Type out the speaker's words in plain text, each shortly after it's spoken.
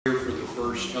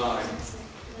first time.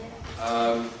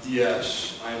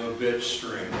 Yes, I'm a bit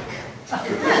strange.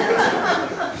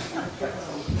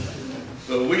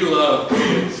 But we love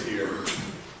kids here.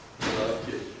 We love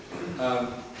kids.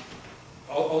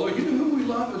 Although, you know who we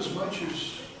love as much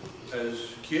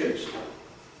as kids?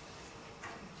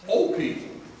 Old people.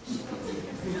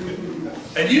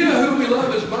 And you know who we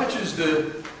love as much as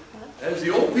the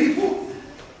old people?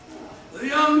 The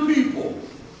young people.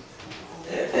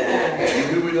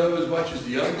 And who we love as much as the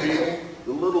young people?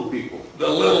 The little people. The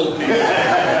little people.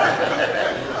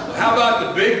 How about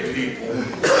the big people?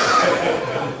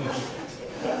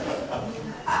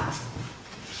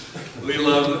 We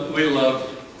love the way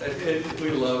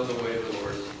the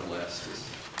Lord has blessed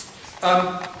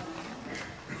us.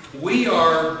 We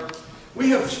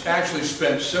have actually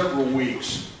spent several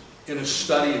weeks in a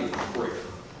study of prayer.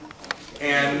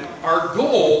 And our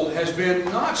goal has been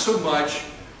not so much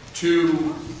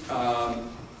to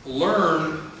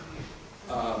learn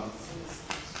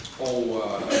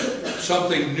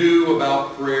something new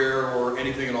about prayer or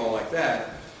anything at all like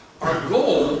that. Our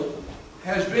goal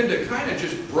has been to kind of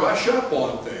just brush up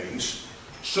on things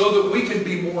so that we can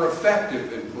be more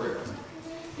effective in prayer.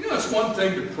 You know, it's one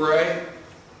thing to pray.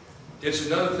 It's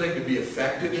another thing to be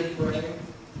effective in praying.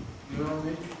 You know what I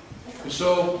mean? And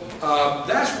so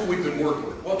that's what we've been working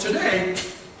with. Well, today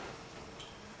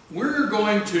we're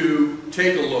going to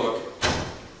take a look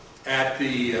at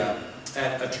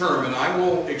at a term, and I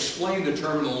will explain the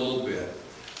term in a little bit.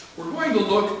 We're going to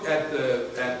look at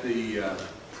the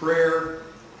prayer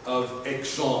of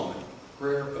examen.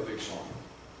 Prayer of examen.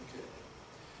 Okay.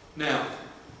 Now,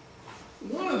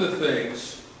 one of the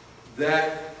things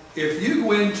that if you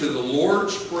go into the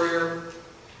Lord's Prayer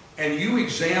and you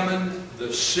examine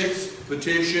the sixth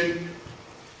petition,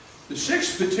 the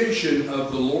sixth petition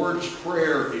of the Lord's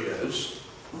Prayer is,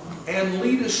 "And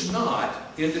lead us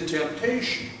not into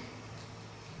temptation."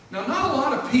 Now, not a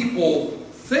lot of people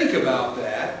think about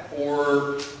that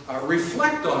or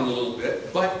reflect on it a little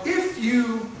bit, but if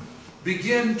you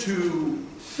begin to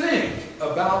think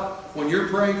about when you're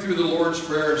praying through the Lord's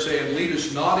Prayer saying, "Lead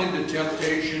us not into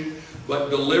temptation, but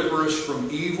deliver us from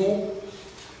evil,"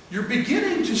 you're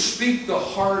beginning to speak the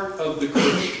heart of the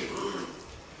Christian.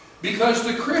 Because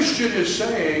the Christian is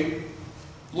saying,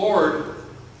 "Lord,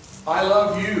 I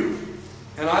love you,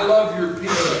 and I love your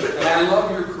people, and I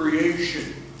love your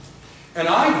creation. And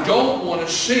I don't want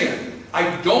to sin. I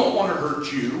don't want to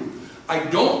hurt you. I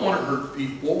don't want to hurt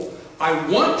people. I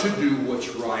want to do what's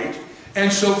right. And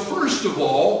so first of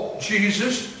all,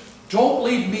 Jesus, don't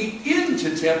lead me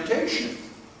into temptation."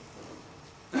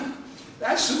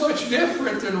 That's so much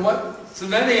different than what so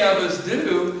many of us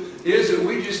do, is that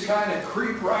we just kind of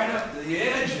creep right up to the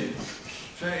edge and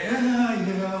say,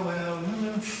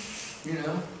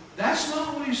 That's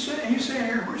not what he's saying. He's saying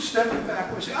here, we're stepping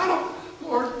back. We say,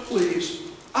 Lord, please,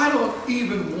 I don't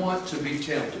even want to be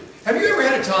tempted. Have you ever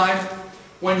had a time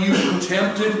when you were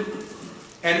tempted,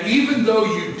 and even though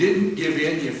you didn't give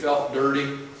in, you felt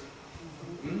dirty?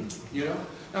 You know?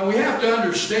 Now we have to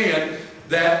understand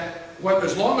that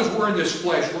as long as we're in this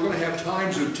flesh, we're going to have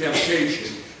times of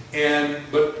temptation.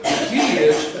 But the key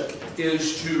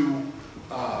is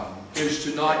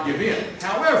to not give in.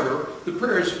 However, the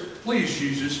prayer is, "Please,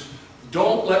 Jesus,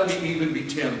 don't let me even be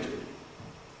tempted."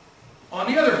 On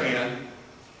the other hand,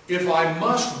 if I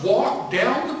must walk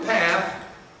down the path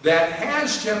that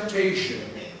has temptation,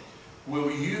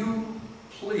 will you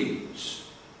please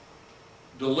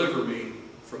deliver me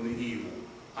from the evil?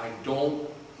 I don't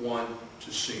want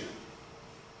to sin.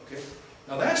 Okay?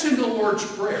 Now that's in the Lord's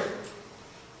Prayer.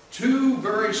 Two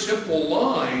very simple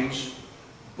lines,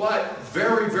 but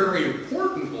very, very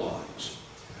important lines.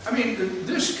 I mean,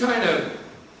 this kind of,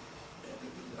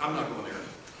 I'm not going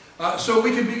there. So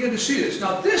we can begin to see this.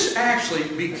 Now this actually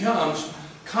becomes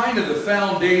kind of the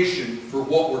foundation for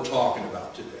what we're talking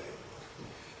about today.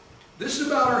 This is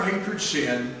about our hatred of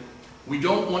sin. We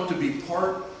don't want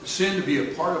sin to be a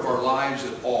part of our lives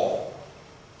at all.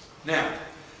 Now,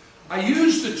 I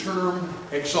use the term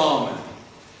examen.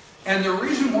 And the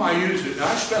reason why I use it, and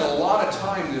I spent a lot of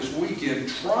time this weekend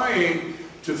trying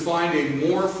to find a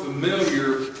more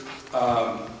familiar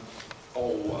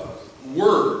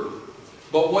word.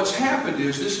 But what's happened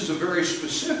is this is a very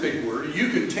specific word. You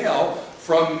can tell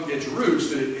from its roots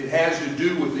that it has to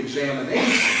do with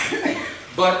examination.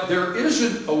 But there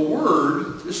isn't a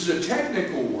word, this is a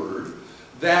technical word,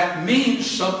 that means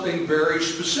something very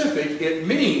specific. It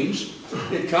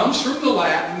comes from the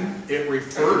Latin, it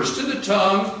refers to the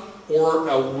tongue, or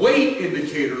a weight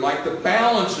indicator, like the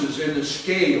balances in the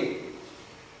scale.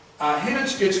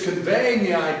 Hence, it's conveying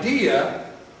the idea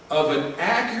of an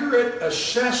accurate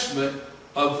assessment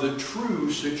of the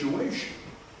true situation.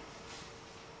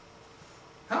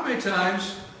 How many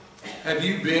times have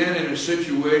you been in a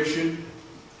situation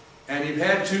and you've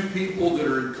had two people that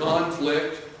are in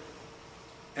conflict,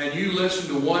 and you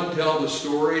listen to one tell the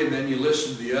story and then you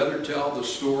listen to the other tell the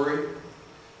story,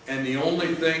 and the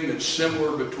only thing that's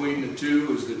similar between the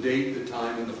two is the date, the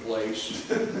time, and the place?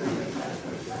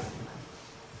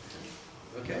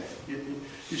 Okay,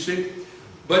 you see?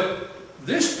 But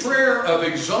this prayer of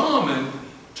examen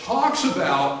talks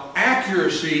about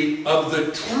accuracy of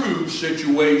the true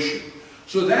situation.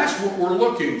 So that's what we're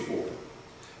looking for.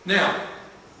 Now,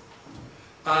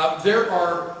 there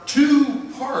are two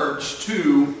parts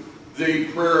to the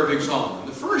prayer of examen.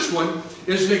 The first one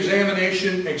is an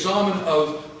examen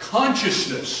of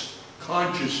consciousness.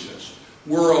 Consciousness.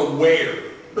 We're aware.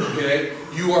 Okay?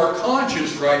 You are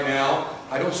conscious right now.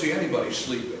 I don't see anybody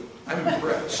sleeping. I'm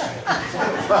impressed.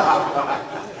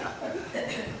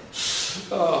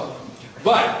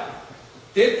 But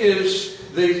it is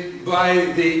by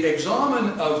the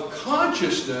examen of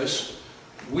consciousness,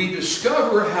 we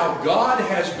discover how God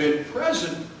has been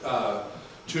present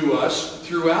to us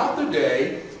throughout the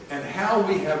day and how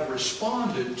we have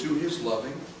responded to His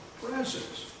loving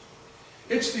presence.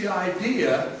 It's the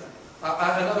idea,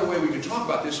 another way we can talk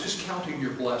about this is counting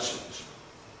your blessings.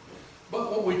 But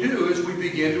what we do is we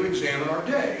begin to examine our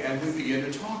day and we begin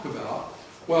to talk about,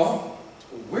 well,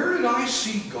 where did I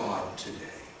see God today?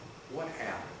 What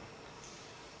happened?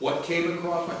 What came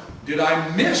across my... Did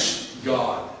I miss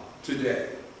God today?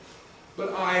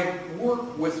 But I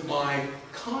work with my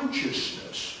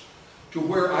consciousness to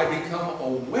where I become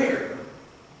aware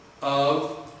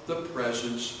of the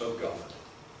presence of God.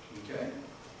 Okay?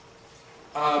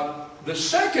 The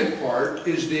second part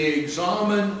is the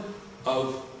examen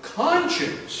of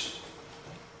conscience.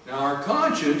 Now, our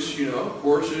conscience, you know, of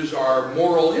course, is our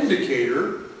moral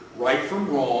indicator, right from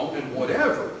wrong and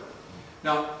whatever.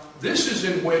 Now, this is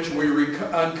in which we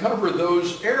uncover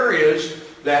those areas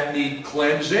that need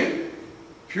cleansing,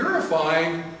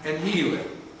 purifying, and healing.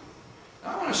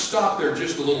 I want to stop there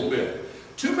just a little bit.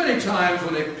 Too many times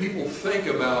when people think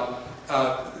about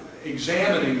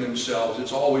examining themselves,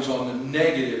 it's always on the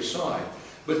negative side.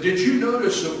 But did you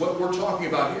notice that what we're talking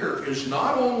about here is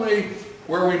not only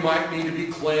where we might need to be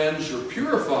cleansed or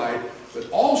purified, but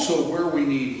also where we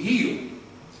need healed?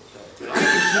 And I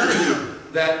can tell you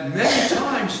that many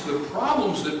times the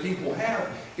problems that people have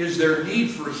is their need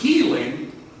for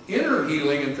healing, inner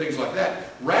healing and things like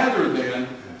that, rather than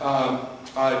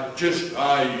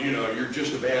you know, you're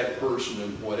just a bad person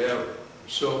and whatever.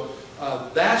 So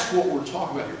that's what we're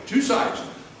talking about here. Two sides,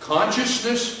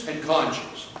 consciousness and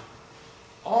conscience.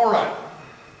 All right.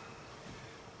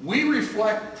 We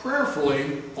reflect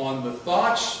prayerfully on the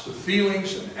thoughts, the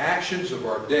feelings, and actions of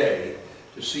our day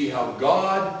to see how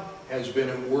God has been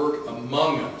at work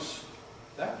among us.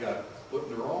 That got put in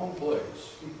the wrong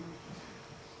place.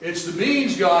 It's the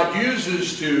means God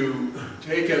uses to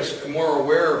take us more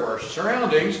aware of our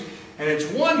surroundings, and it's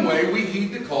one way we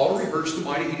heed the call to rehearse the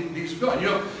mighty deeds of God. You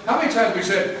know, how many times we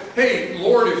said, hey,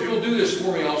 Lord, if you'll do this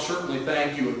for me, I'll certainly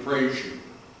thank you and praise you.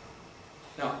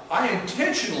 Now, I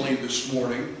intentionally this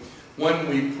morning, when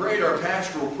we prayed our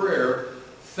pastoral prayer,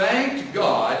 thanked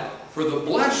God for the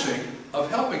blessing of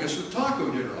helping us with taco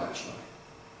dinner last night.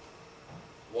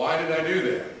 Why did I do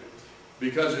that?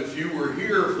 Because if you were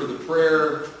here for the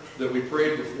prayer that we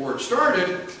prayed before it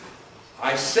started,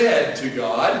 I said to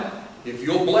God, if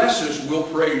you'll bless us, we'll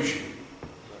praise you.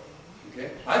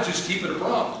 Okay? I just keep it a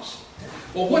promise.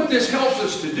 Well, what this helps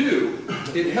us to do,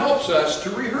 it helps us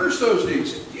to rehearse those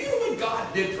deeds. Do you know what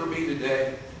God did for me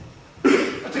today?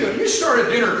 I tell you, if you start a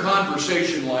dinner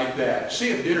conversation like that, see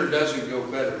if dinner doesn't go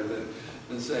better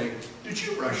than saying, did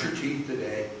you brush your teeth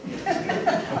today?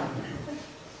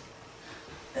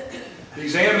 The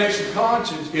examination of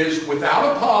conscience is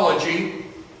without apology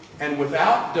and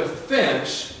without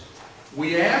defense,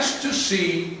 we ask to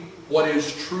see what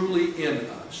is truly in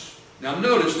us. Now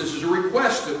notice this is a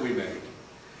request that we make.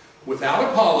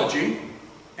 Without apology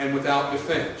and without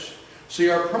defense. See,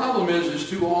 our problem is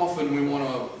too often we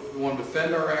want to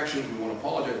defend our actions, we want to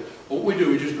apologize. What we do,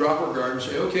 we just drop our guard and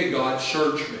say, okay, God,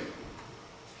 search me.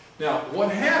 Now,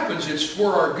 what happens, it's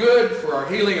for our good, for our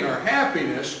healing and our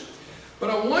happiness, but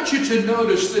I want you to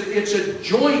notice that it's a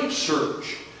joint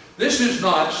search. This is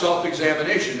not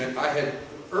self-examination. I had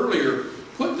earlier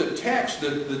put the text,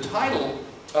 the title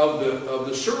of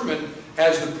the sermon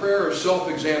as the prayer of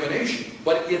self-examination,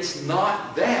 but it's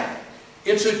not that.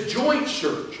 It's a joint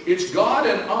search. It's God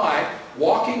and I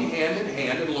walking hand in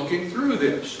hand and looking through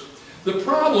this. The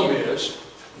problem is,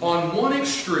 on one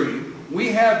extreme, we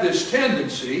have this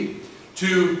tendency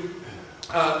to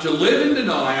to live in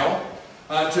denial,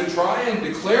 to try and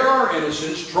declare our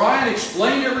innocence, try and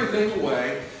explain everything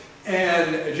away,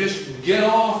 and just get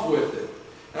off with it.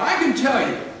 And I can tell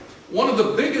you, one of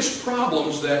the biggest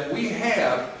problems that we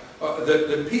have,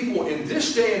 that people in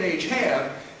this day and age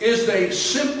have, is they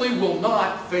simply will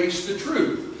not face the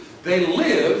truth. They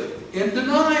live in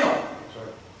denial.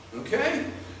 Okay?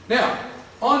 Now,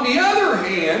 on the other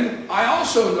hand, I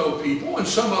also know people, and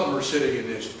some of them are sitting in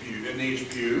these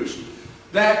pews,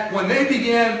 that when they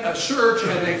begin a search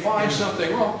and they find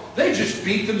something wrong, they just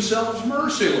beat themselves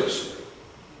mercilessly.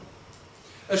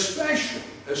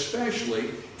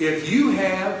 Especially if you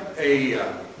have a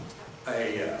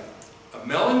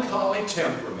melancholy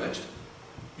temperament,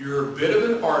 you're a bit of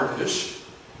an artist,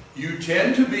 you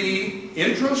tend to be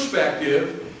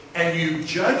introspective, and you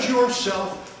judge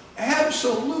yourself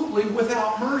absolutely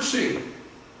without mercy.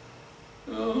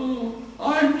 Oh,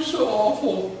 I'm so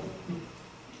awful.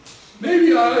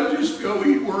 Maybe I'll just go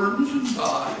eat worms and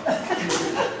die.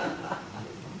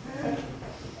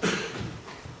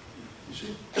 You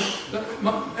see?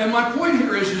 And my point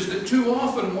here is that too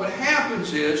often what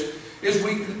happens is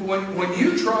when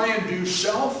you try and do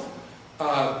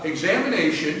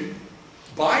self-examination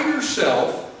by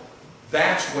yourself,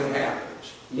 that's what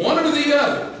happens. One or the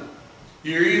other.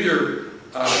 You either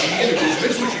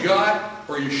dismiss what you got,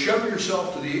 or you shove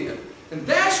yourself to the end. And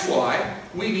that's why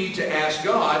we need to ask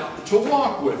God to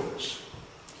walk with us.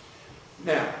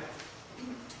 Now,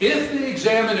 if the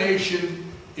examination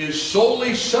is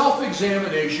solely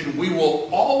self-examination, we will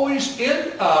always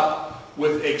end up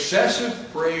with excessive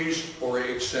praise or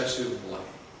excessive blame.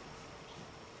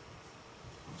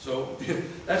 So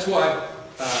that's why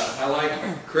I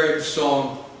like Craig's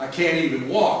song, I Can't Even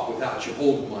Walk Without You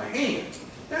Holding My Hand.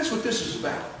 That's what this is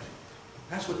about.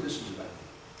 That's what this is about.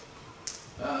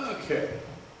 Okay.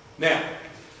 Now,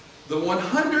 the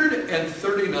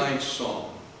 139th Psalm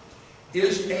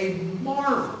is a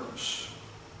marvelous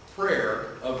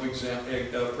prayer of exam.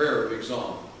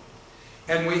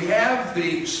 And we have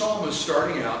the psalmist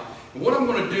starting out. And what I'm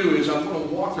going to do is I'm going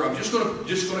to walk through. I'm just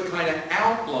going to kind of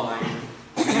outline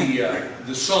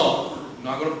the psalm. I'm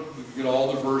not going to get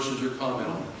all the verses or comment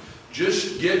on it.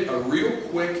 Just get a real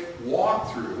quick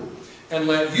walkthrough and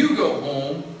let you go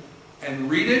home and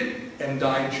read it and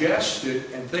digest it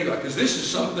and think about it. Because this is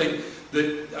something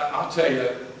that, I'll tell you,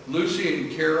 Lucy and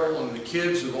Carol and the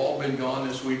kids have all been gone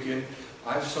this weekend.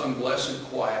 I've sung Blessed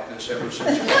Quietness ever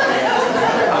since.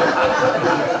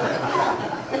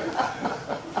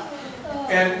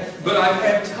 But I've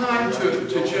had time to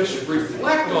just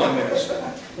reflect on this.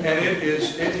 And it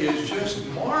is just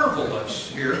marvelous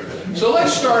here. So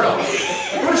let's start off.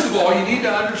 First of all, you need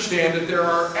to understand that there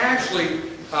are actually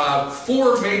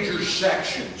 4 major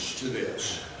sections to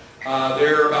this.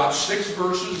 They're about 6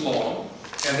 verses long,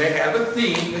 and they have a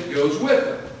theme that goes with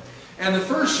them. And the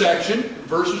first section,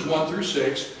 verses 1 through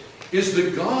 6, is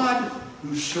the God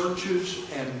who searches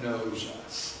and knows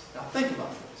us. Now think about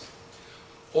this.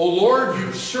 O Lord,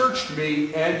 you've searched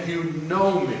me and you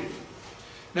know me.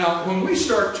 Now, when we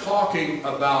start talking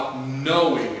about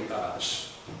knowing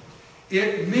us,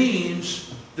 it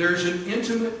means there's an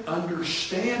intimate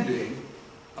understanding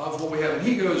of what we have. And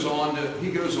he goes on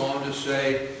to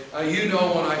say, you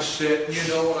know when I sit, you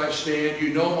know when I stand,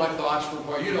 you know my thoughts from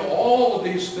far, you know all of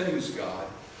these things, God,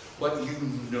 but you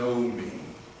know me.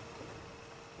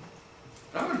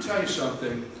 And I'm going to tell you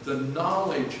something, the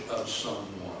knowledge of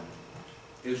someone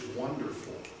is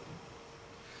wonderful.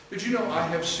 Did you know I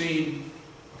have seen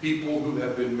people who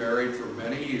have been married for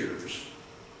many years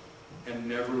and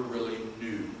never really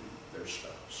knew their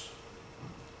spouse?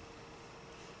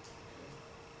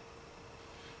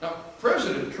 Now,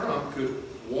 President Trump could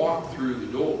walk through the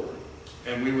door,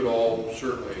 and we would all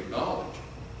certainly acknowledge it.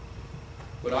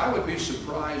 But I would be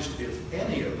surprised if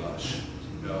any of us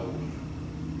know him.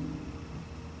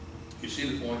 You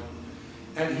see the point?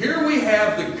 And here we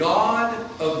have the God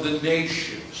of the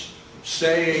nations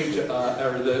saying to,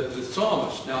 or the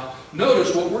psalmist. Now,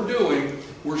 notice what we're doing.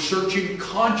 We're searching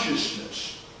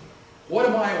consciousness. What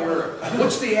am I aware of?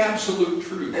 What's the absolute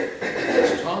truth?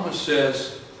 As Thomas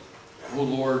says, "O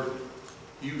Lord,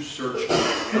 you search me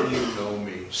and you know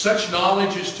me." Such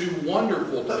knowledge is too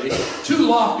wonderful to me, too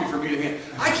lofty for me to handle.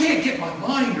 I can't get my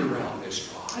mind around this,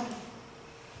 God.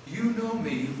 You know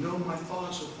me. You know my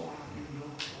thoughts afar. You know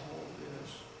all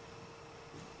this.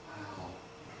 Wow.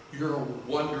 You're a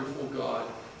wonderful God.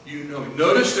 You know me.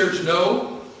 Notice there's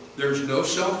no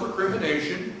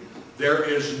self-recrimination. There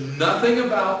is nothing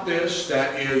about this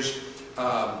that is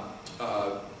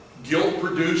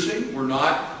guilt-producing. We're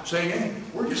not saying, hey,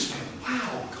 we're just saying,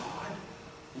 wow, God,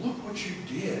 look what you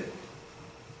did.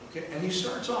 Okay, and he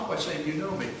starts off by saying, you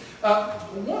know me.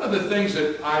 One of the things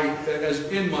that as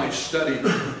in my study,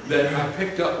 that I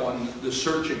picked up on the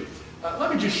searching,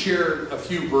 let me just share a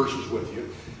few verses with you.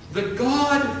 The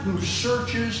God who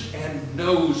searches and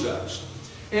knows us.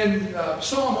 In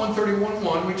Psalm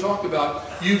 131:1, we talked about,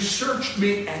 you've searched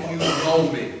me and you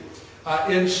know me.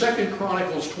 In 2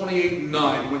 Chronicles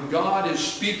 28:9, when God is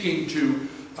speaking to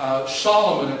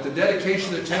Solomon at the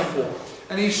dedication of the temple,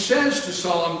 and he says to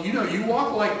Solomon, you know, you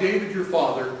walk like David your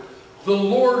father. The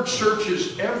Lord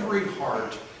searches every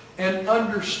heart and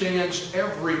understands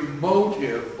every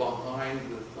motive behind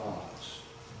the thoughts.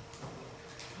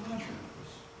 God knows.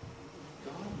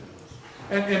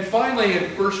 God knows. And finally, in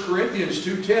 1 Corinthians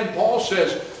 2:10, Paul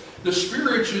says, the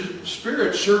Spirit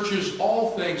searches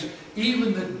all things,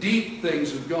 even the deep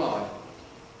things of God.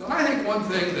 Now, I think one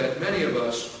thing that many of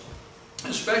us,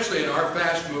 especially in our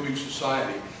fast-moving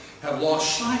society, have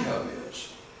lost sight of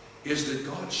is that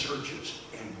God searches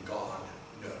and God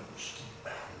knows.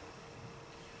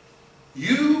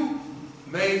 You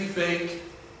may think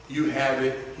you have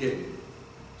it hidden.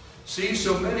 See,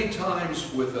 so many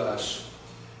times with us,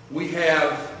 we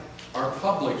have our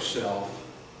public self,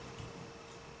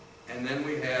 and then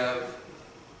we have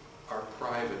our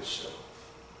private self.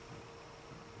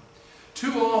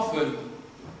 Too often,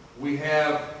 we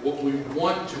have what we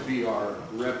want to be our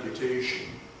reputation,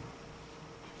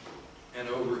 and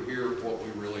over here what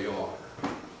we really are.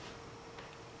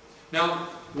 Now,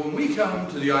 when we come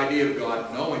to the idea of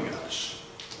God knowing us,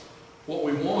 what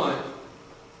we want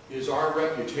is our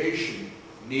reputation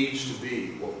needs to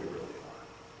be what we really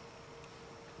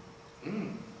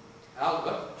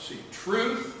are. See,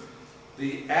 truth,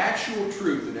 the actual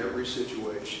truth in every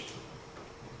situation.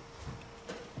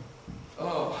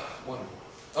 Oh, wonderful.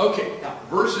 Okay, now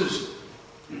verses.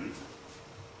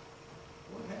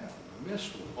 What happened? I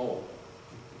missed one. Oh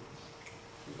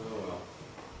well.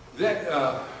 That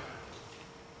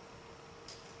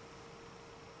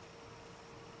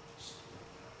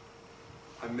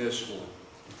I missed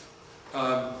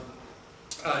one.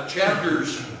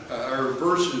 Chapters or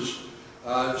verses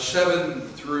 7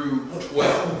 through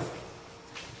 12.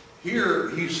 Here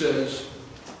he says,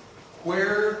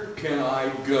 "Where can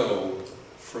I go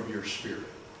from your Spirit?"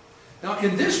 Now,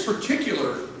 in this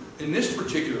particular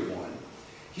one,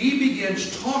 he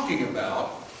begins talking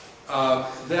about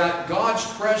that God's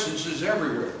presence is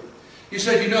everywhere. He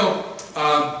said, you know,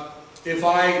 if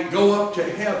I go up to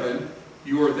heaven,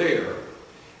 you are there.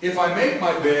 If I make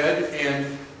my bed,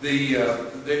 and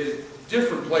the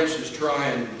different places try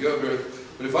and go to it,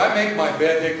 but if I make my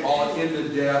bed, they call it in the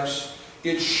depths,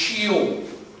 it's Sheol.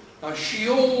 Now,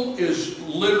 Sheol is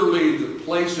literally the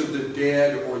place of the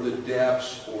dead or the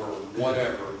depths or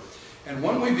whatever. And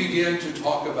when we begin to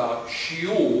talk about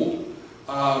Sheol,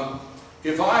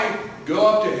 if I go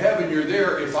up to heaven, you're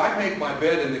there. If I make my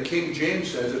bed, and the King James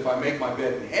says, if I make my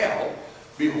bed in hell,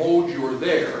 behold, you're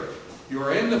there.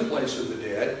 You're in the place of the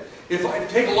dead. If I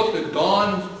take a look at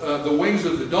dawn, the wings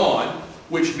of the dawn,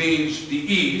 which means the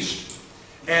east,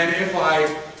 and if I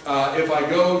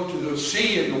go to the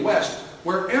sea in the west,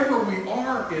 wherever we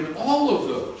are in all of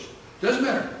those, doesn't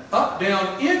matter, up,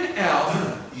 down, in,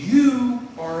 out, you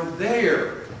are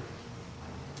there.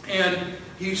 And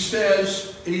he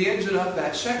says, he ends it up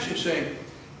that section saying,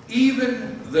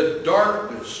 even the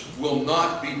darkness will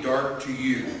not be dark to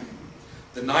you.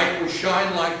 The night will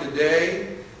shine like the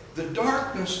day. The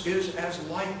darkness is as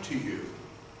light to you.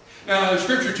 Now, the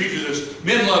Scripture teaches us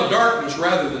men love darkness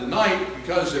rather than night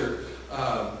because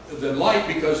than light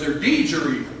because their deeds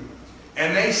are evil.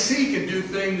 And they seek and do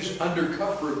things under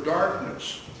cover of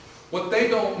darkness. What they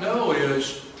don't know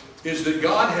is that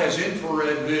God has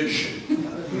infrared vision.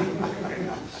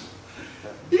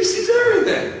 He sees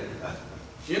everything.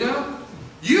 You know?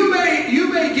 You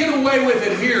may get away with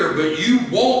it here, but you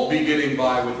won't be getting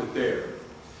by with it there.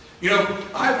 You know,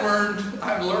 I've learned,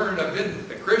 I've been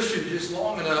a Christian just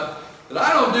long enough that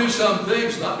I don't do some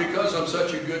things not because I'm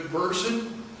such a good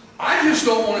person. I just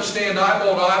don't want to stand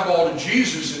eyeball to eyeball to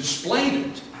Jesus and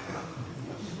explain it.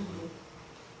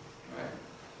 Right?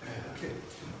 Okay.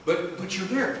 But you're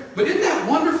there. But isn't that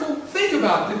wonderful? Think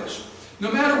about this.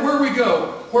 No matter where we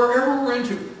go, wherever we're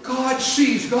into, God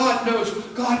sees, God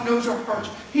knows our hearts.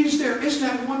 He's there. Isn't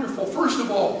that wonderful? First of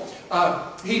all,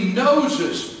 He knows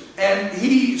us, and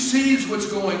He sees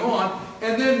what's going on.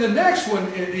 And then the next one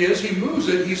is, He moves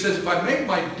it. He says, if I make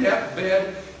my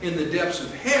bed in the depths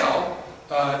of hell,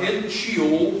 in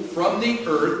Sheol, from the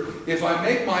earth, if I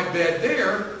make my bed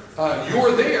there,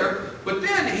 you're there. But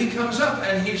then He comes up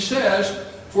and He says,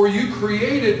 for you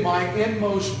created my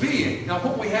inmost being. Now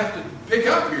what we have to pick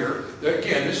up here,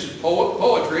 again, this is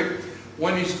poetry.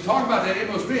 when he's talking about that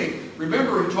inmost being,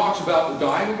 remember he talks about the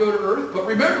dying will go to earth, but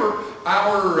remember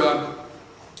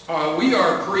we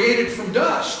are created from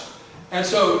dust. And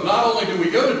so not only do we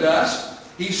go to dust,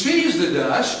 he sees the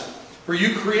dust. For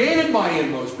you created my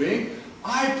inmost being.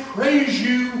 I praise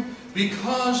you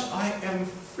because I am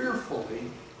fearfully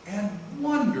and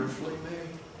wonderfully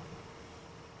made.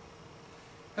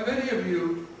 Have any of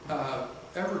you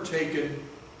ever taken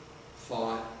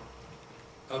thought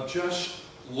of just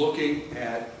looking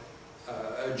at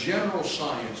a general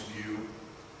science view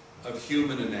of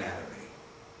human anatomy?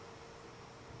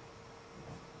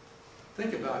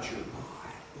 Think about your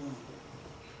mind.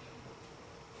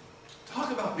 Talk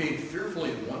about being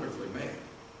fearfully and wonderfully made.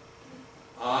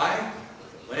 Eye,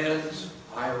 lens,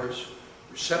 iris,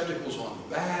 receptacles on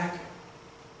the back.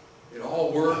 It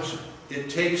all works. It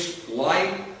takes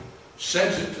light,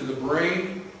 sends it to the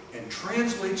brain, and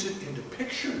translates it into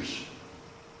pictures.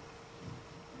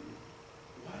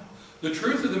 Wow. The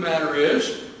truth of the matter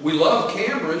is, we love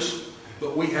cameras,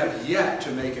 but we have yet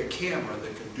to make a camera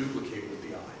that can duplicate what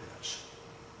the eye does.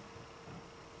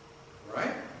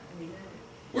 Right?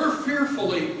 We're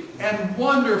fearfully and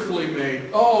wonderfully made.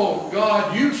 Oh,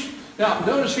 God, now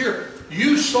notice here,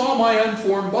 you saw my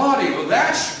unformed body. Well,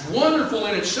 that's wonderful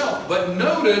in itself. But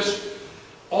notice,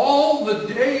 all the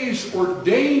days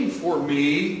ordained for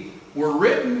me were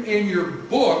written in your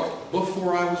book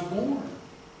before I was born.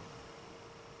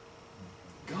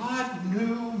 God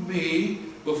knew me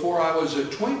before I was a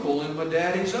twinkle in my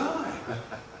daddy's eye.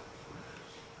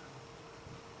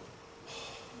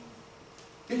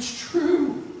 It's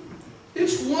true.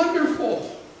 It's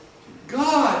wonderful.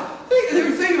 God,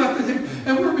 think about the thing,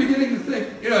 and we're beginning to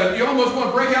think, you almost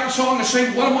want to break out a song and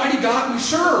sing, what a mighty God we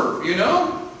serve,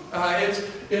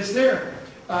 It's there.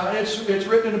 It's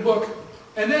written in a book.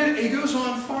 And then he goes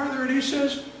on farther and he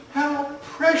says, how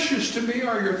precious to me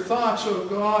are your thoughts, O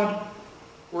God.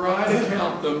 Were I to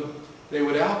count them, they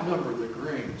would outnumber the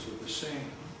grains of the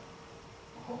sand.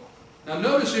 Now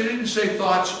notice he didn't say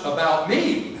thoughts about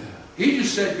me. He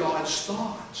just said God's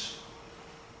thoughts.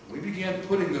 We began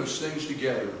putting those things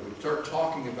together. We start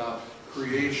talking about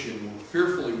creation. We're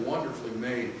fearfully, wonderfully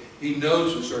made. He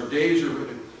knows us. Our days are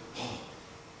written.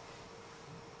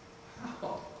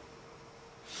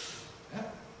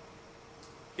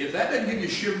 If that doesn't give you a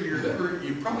shiver your liver,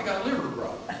 you've probably got liver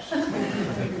problems.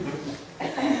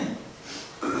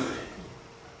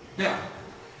 Now,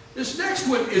 this next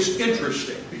one is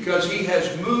interesting because he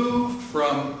has moved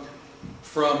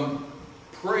from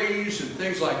praise and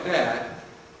things like that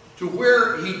to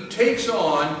where he takes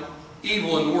on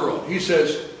evil in the world. He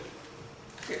says,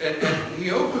 and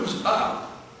he opens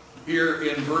up here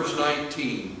in verse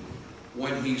 19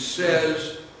 when he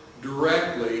says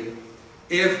directly,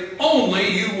 if only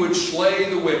you would slay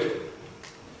the wicked.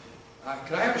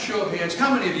 Can I have a show of hands?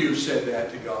 How many of you have said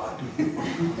that to God?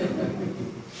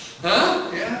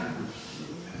 Huh? Yeah?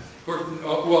 Of course,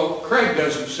 well, Craig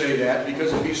doesn't say that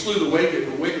because if he slew the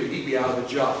wicked, he'd be out of a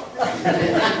job.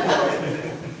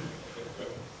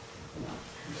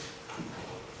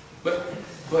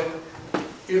 But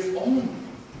if only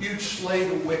you'd slay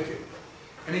the wicked.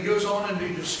 And he goes on and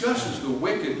he discusses the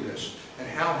wickedness and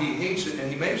how he hates it.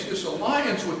 And he makes this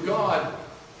alliance with God.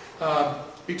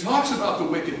 He talks about the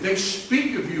wicked. They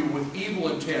speak of you with evil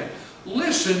intent.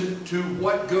 Listen to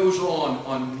what goes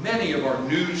on many of our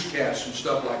newscasts and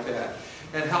stuff like that.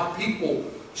 And how people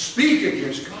speak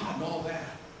against God and all that.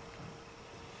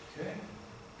 Okay?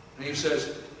 And he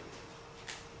says,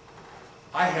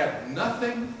 I have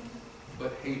nothing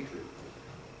but hatred.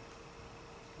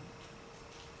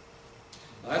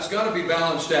 Now, that's got to be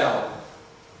balanced out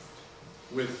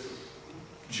with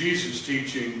Jesus'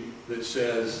 teaching that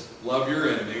says, love your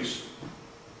enemies,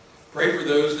 pray for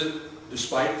those that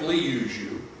despitefully use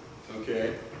you,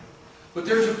 okay? But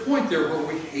there's a point there where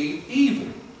we hate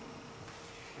evil.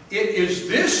 It is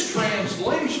this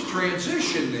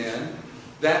transition then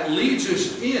that leads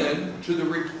us in to the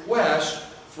request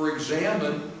for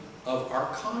examine of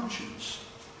our conscience.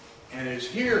 And it's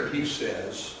here he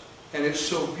says, and it's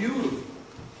so beautiful,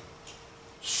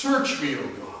 search me, O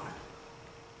God,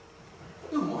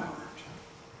 know my heart.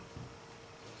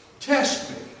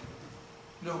 Test me,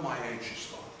 know my anxious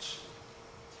thoughts.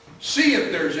 See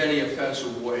if there's any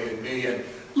offensive way in me, and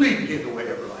lead me in the way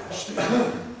everlasting.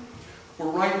 We're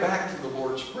right back to the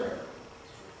Lord's Prayer.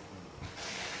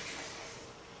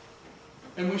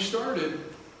 And we're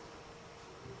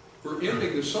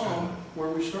ending the psalm where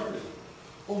we started.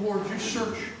 Oh Lord, you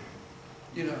search,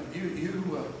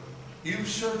 you've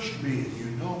searched me and you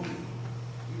know me.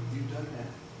 You've done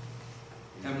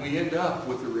that. And we end up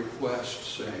with a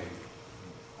request saying,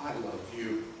 I love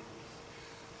you.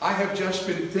 I have just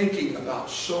been thinking about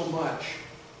so much.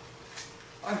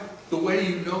 The way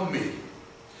you know me.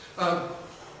 And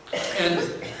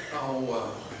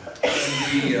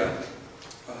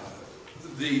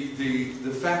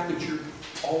the fact that you're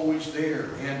always there,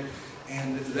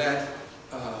 and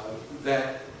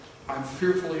that I'm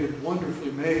fearfully and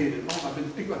wonderfully made, and I've been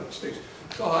thinking about these things.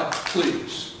 God,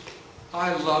 please,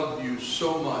 I love you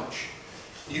so much.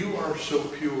 You are so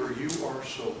pure. You are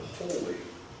so holy.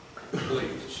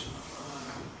 Please,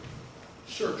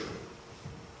 search me.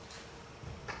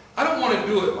 I don't want to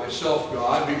do it myself,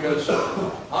 God, because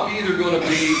I'm either going to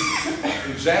be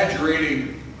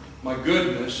exaggerating my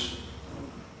goodness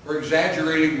or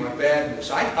exaggerating my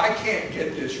badness. I can't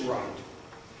get this right.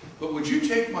 But would you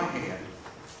take my hand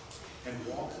and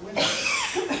walk with me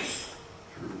through it?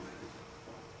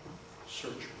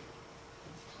 Search me.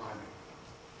 Try me.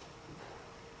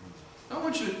 I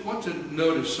want to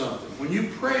notice something. When you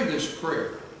pray this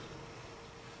prayer,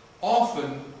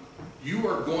 often you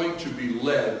are going to be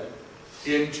led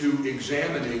into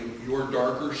examining your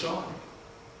darker side.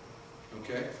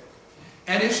 Okay?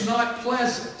 And it's not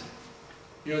pleasant.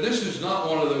 You know, this is not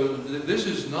one of those, this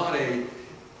is not a,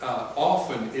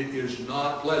 often it is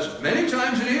not pleasant. Many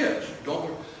times it is.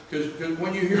 Because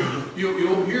when you hear,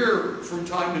 you'll hear from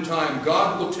time to time,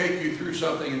 God will take you through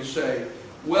something and say,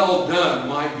 well done,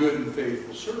 my good and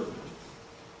faithful servant.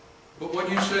 But when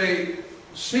you say,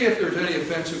 see if there's any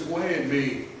offensive way in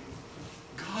me,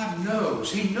 God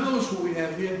knows. He knows what we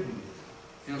have hidden.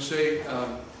 You know, say,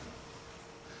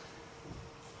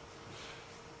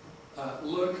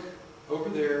 look over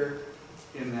there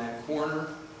in that corner.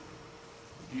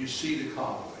 Do you see the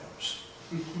cobwebs?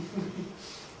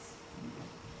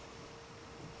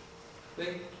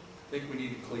 think we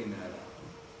need to clean that up.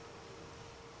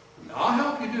 Now, I'll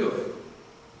help you do it.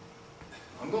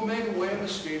 I'm going to make a way of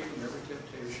escape from every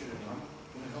temptation, and I'm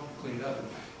going to help you clean it up,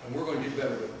 and we're going to do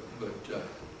better. But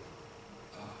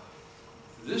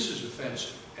this is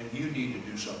offensive, and you need to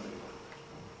do something about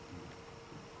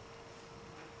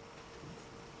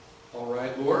it. All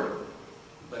right, Lord,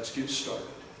 let's get started.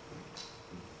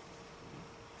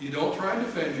 You don't try and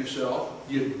defend yourself.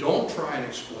 You don't try and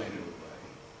explain it away.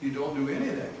 You don't do any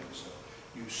of that kind of stuff.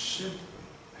 You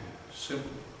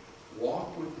simply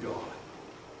walk with God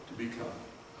to become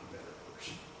a better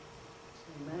person.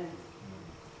 Amen.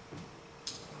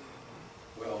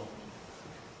 Well,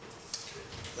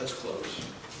 let's close.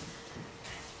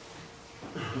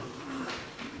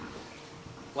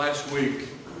 Last week,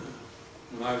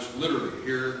 when I was literally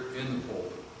here in the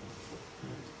pulpit,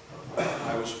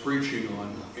 I was preaching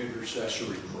on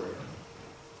intercessory prayer.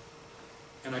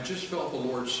 And I just felt the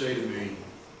Lord say to me,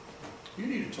 you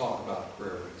need to talk about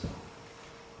prayer with them.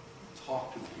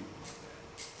 Talk to people about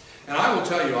that. And I will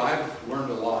tell you, I've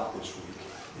learned a lot this week,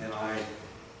 and I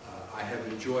have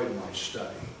enjoyed my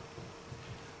study.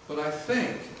 But I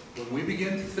think when we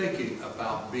begin thinking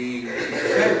about being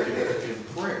effective in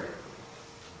prayer,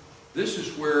 this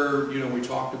is where, you know, we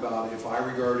talked about if I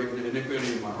regard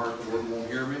iniquity in my heart, the Lord won't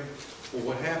hear me. Well,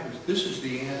 what happens? This is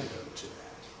the antidote to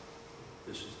that.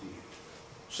 This is the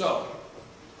antidote.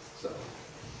 So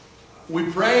we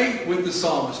pray with the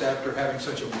psalmist after having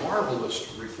such a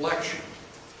marvelous reflection.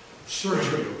 Search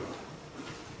me, O God,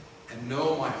 and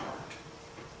know my heart.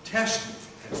 Test me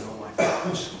and know my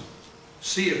thoughts.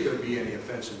 See if there be any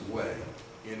offensive way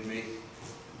in me.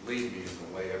 Lead me in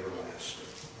the way everlasting.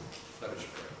 Let us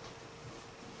pray.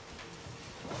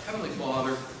 Heavenly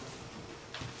Father,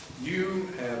 you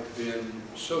have been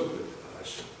so good to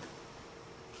us.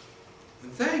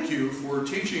 And thank you for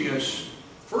teaching us,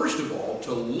 first of all,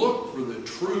 to look for the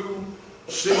true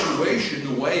situation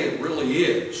the way it really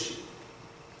is.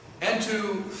 And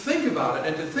to think about it,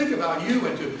 and to think about you,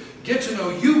 and to get to know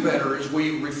you better as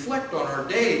we reflect on our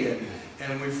day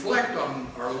and reflect on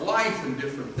our life and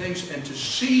different things, and to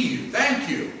see you. Thank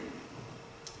you.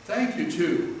 Thank you,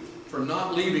 too, for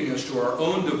not leaving us to our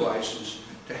own devices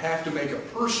to have to make a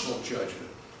personal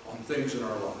judgment on things in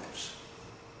our lives.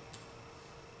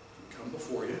 We come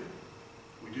before you.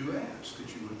 We do ask that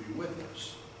you would be with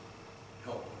us.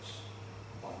 Help us.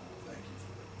 Father, thank you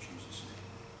for it. In Jesus' name.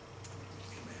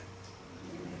 Amen.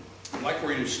 I'd like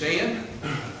for you to stand.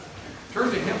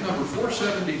 Turn to hymn number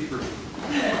 473.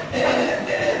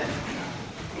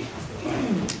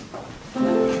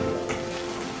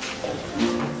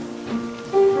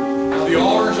 The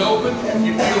altar is open. If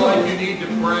you feel like you need to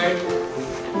pray,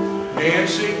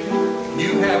 Nancy,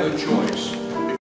 you have a choice.